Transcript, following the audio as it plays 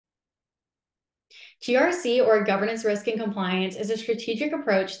GRC, or Governance, Risk, and Compliance, is a strategic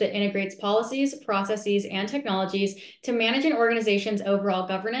approach that integrates policies, processes, and technologies to manage an organization's overall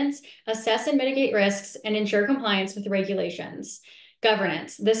governance, assess and mitigate risks, and ensure compliance with regulations.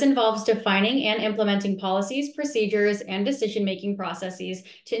 Governance. This involves defining and implementing policies, procedures, and decision-making processes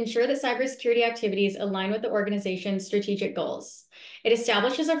to ensure that cybersecurity activities align with the organization's strategic goals. It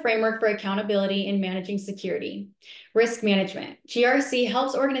establishes a framework for accountability in managing security. Risk management. GRC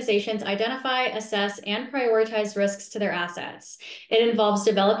helps organizations identify, assess, and prioritize risks to their assets. It involves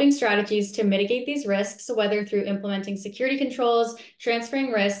developing strategies to mitigate these risks, whether through implementing security controls,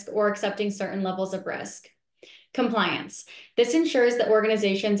 transferring risk, or accepting certain levels of risk. Compliance. This ensures that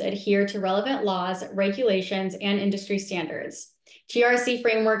organizations adhere to relevant laws, regulations, and industry standards. GRC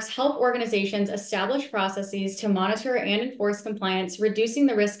frameworks help organizations establish processes to monitor and enforce compliance, reducing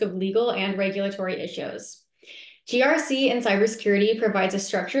the risk of legal and regulatory issues. GRC in cybersecurity provides a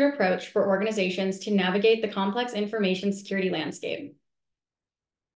structured approach for organizations to navigate the complex information security landscape.